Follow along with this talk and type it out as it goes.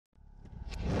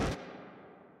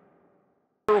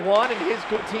One, and his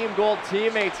Team Gold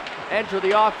teammates enter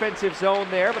the offensive zone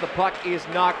there, but the puck is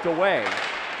knocked away.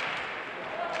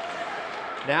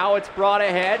 Now it's brought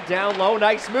ahead, down low,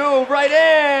 nice move, right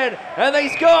in, and they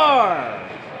score!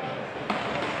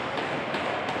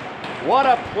 What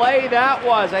a play that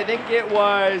was. I think it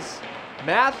was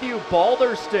Matthew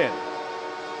Balderston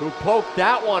who poked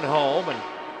that one home, and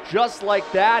just like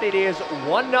that, it is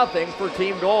 1-0 for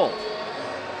Team Gold.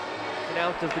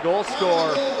 Announced as the goal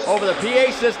scorer over the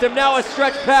PA system. Now a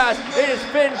stretch pass. It is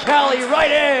Finn Kelly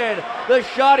right in. The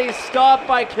shot is stopped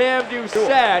by Cam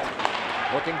Doucette.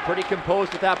 Looking pretty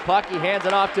composed with that puck. He hands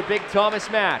it off to Big Thomas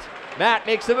Matt. Matt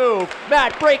makes a move.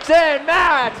 Matt breaks in.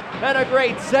 Matt! And a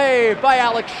great save by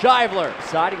Alex Scheibler.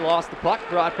 Side, he lost the puck.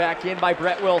 Brought back in by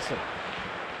Brett Wilson.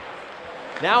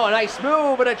 Now a nice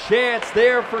move and a chance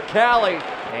there for Cali.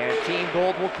 And Team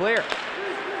Gold will clear.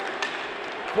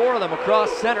 4 of them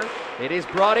across center. It is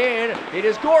brought in. It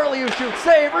is Gorley who shoots.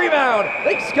 Save, rebound.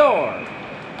 They score.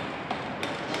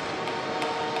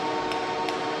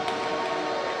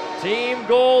 Team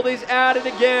Gold is at it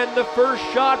again. The first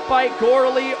shot by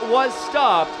Gorley was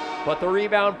stopped, but the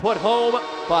rebound put home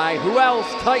by who else?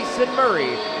 Tyson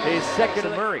Murray. His second to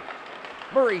Murray.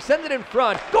 Murray sends it in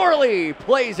front. Gorley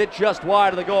plays it just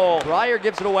wide of the goal. Breyer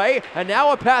gives it away, and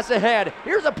now a pass ahead.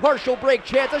 Here's a partial break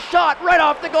chance. A shot right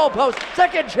off the goalpost.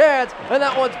 Second chance, and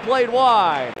that one's played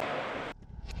wide.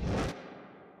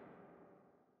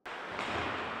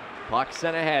 Puck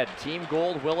sent ahead. Team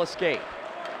Gold will escape.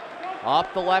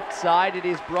 Off the left side, it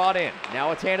is brought in.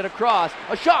 Now it's handed across.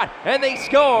 A shot, and they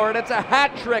score, and it's a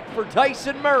hat trick for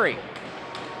Tyson Murray.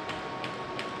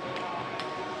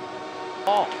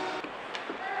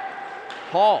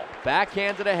 Hall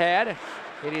backhands it ahead.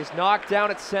 It is knocked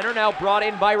down at center, now brought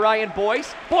in by Ryan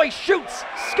Boyce. Boyce shoots,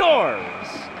 scores!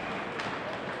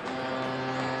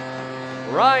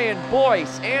 Ryan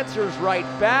Boyce answers right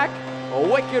back. A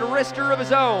wicked wrister of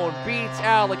his own beats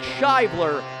Alex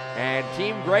Scheibler, and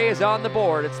Team Gray is on the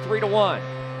board. It's 3-1.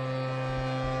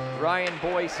 Ryan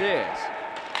Boyce is.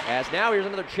 As now here's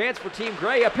another chance for Team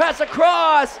Gray. A pass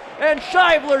across, and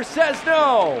Scheibler says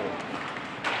no.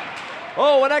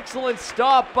 Oh, an excellent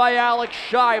stop by Alex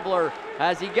Scheibler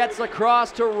as he gets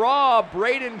across to rob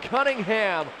Braden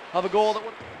Cunningham of a goal that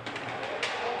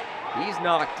he's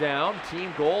knocked down.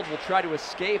 Team Gold will try to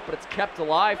escape, but it's kept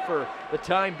alive for the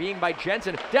time being by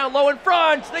Jensen. Down low in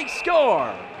front, they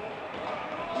score!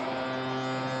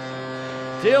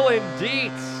 Dylan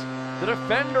Dietz, the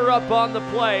defender up on the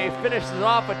play, finishes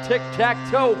off a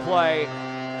tic-tac-toe play,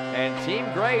 and Team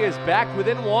Gray is back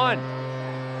within 1.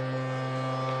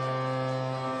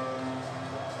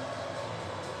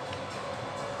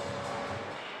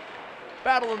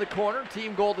 Battle in the corner,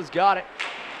 Team Gold has got it.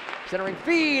 Centering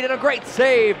feed and a great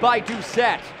save by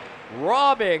Doucette.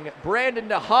 Robbing Brandon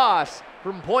DeHaas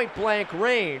from point blank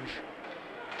range.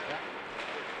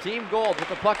 Team Gold with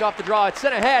the puck off the draw, it's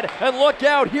sent ahead, and look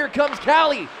out, here comes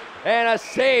Cali. And a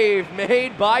save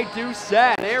made by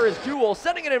Doucette. There is Duel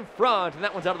sending it in front, and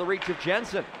that one's out of the reach of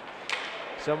Jensen.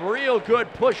 Some real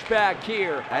good pushback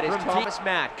here. That is Thomas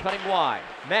Matt cutting wide.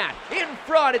 Matt in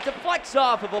front. It deflects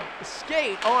off of a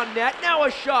skate on net. Now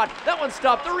a shot. That one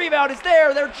stopped. The rebound is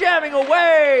there. They're jamming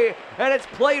away. And it's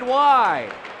played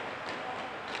wide.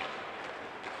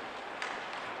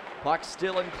 Puck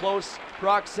still in close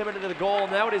proximity to the goal.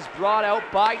 Now it is brought out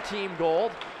by Team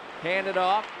Gold. Handed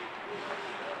off.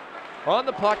 On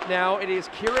the puck now, it is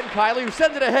Kieran Kiley who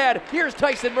sends it ahead. Here's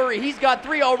Tyson Murray. He's got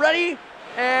 3 already.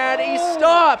 And he's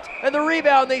stopped, and the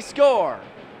rebound, they score.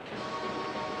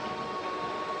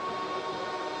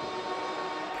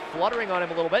 Fluttering on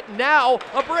him a little bit. Now,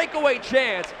 a breakaway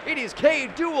chance. It is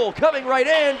Cade Duel coming right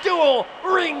in. Duel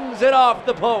rings it off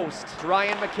the post.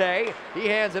 Ryan McKay, he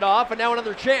hands it off, and now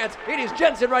another chance. It is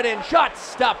Jensen right in. Shot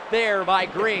stopped there by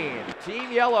Green. Team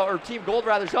Yellow, or Team Gold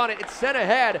rather's on it. It's sent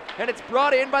ahead, and it's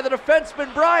brought in by the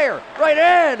defenseman Breyer. Right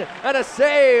in, and a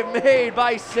save made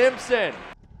by Simpson.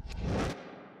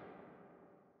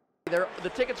 The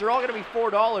tickets are all going to be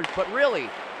 $4, but really,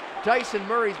 Tyson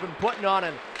Murray's been putting on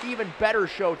an even better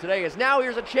show today, as now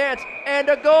here's a chance and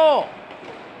a goal.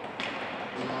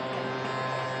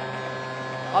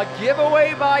 A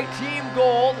giveaway by Team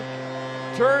Gold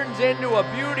turns into a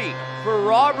beauty for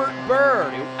Robert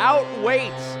Bird, who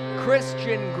outweights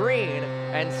Christian Green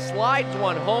and slides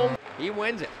one home. He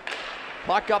wins it.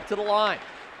 Puck up to the line.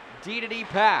 D-to-D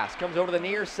pass, comes over the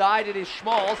near side, it is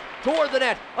Schmalz, toward the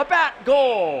net, a bat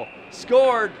goal,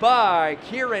 scored by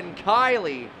Kieran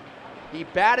Kiley. He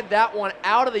batted that one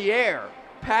out of the air,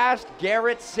 past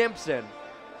Garrett Simpson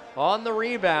on the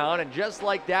rebound, and just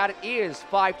like that, it is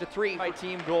 5-3 by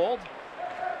Team Gold.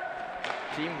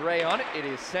 Team Gray on it. It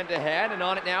is sent ahead, and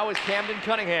on it now is Camden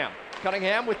Cunningham.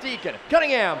 Cunningham with Deacon.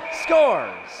 Cunningham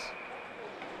scores!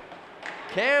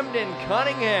 Camden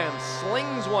Cunningham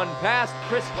slings one past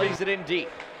Chris, plays it in deep.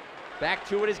 Back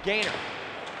to it is Gaynor.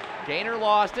 Gaynor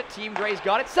lost it. Team Gray's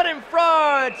got it. Set in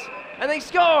front! And they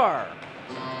score!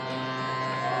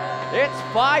 It's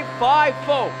 5-5,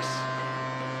 folks.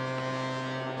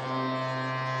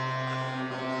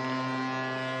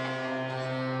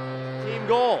 Team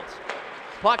Gold.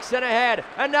 Puck sent ahead,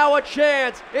 and now a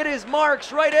chance. It is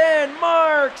Marks right in.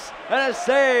 Marks! And a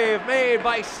save made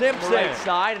by Simpson. Right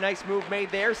side, a nice move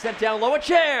made there. Sent down low, a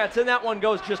chance, and that one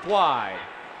goes just wide.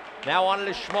 Now on it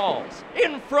is Schmalz.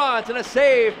 In front, and a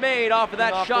save made off of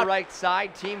that shot. Off the right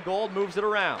side, Team Gold moves it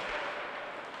around.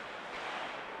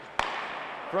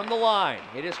 From the line,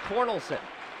 it is Cornelson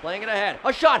playing it ahead.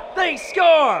 A shot, they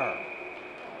score!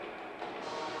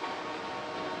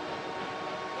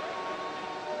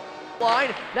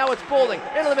 Line, now it's Boulding,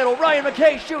 into the middle, Ryan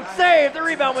McKay shoots, save, the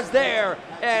rebound was there,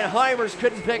 and Heimers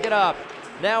couldn't pick it up.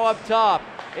 Now up top,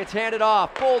 it's handed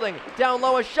off, Boulding, down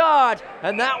low, a shot,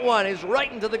 and that one is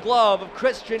right into the glove of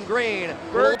Christian Green.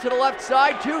 Bird to the left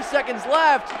side, 2 seconds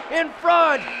left, in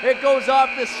front, it goes off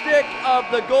the stick of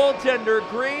the goaltender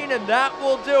Green, and that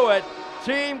will do it.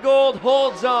 Team Gold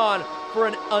holds on for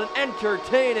an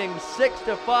entertaining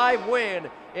 6-5 win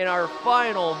in our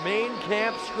final main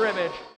camp scrimmage.